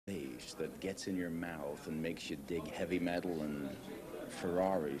taste that gets in your mouth and makes you dig heavy metal and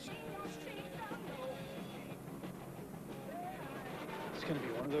Ferraris. It's gonna be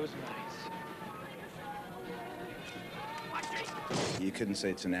one of those nights. You couldn't say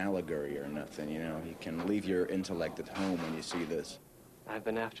it's an allegory or nothing, you know. You can leave your intellect at home when you see this. I've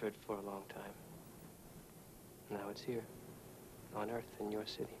been after it for a long time. Now it's here, on Earth, in your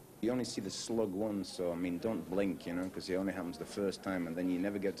city. You only see the slug once, so, I mean, don't blink, you know, because it only happens the first time, and then you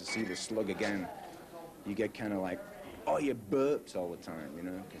never get to see the slug again. You get kind of like, oh, you burps all the time, you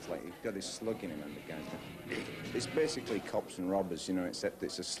know, because, like, you've got this slug in him and the guy. It's basically cops and robbers, you know, except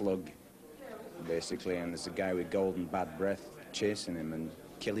it's a slug, basically, and there's a guy with golden bad breath chasing him and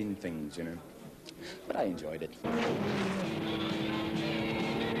killing things, you know. But I enjoyed it.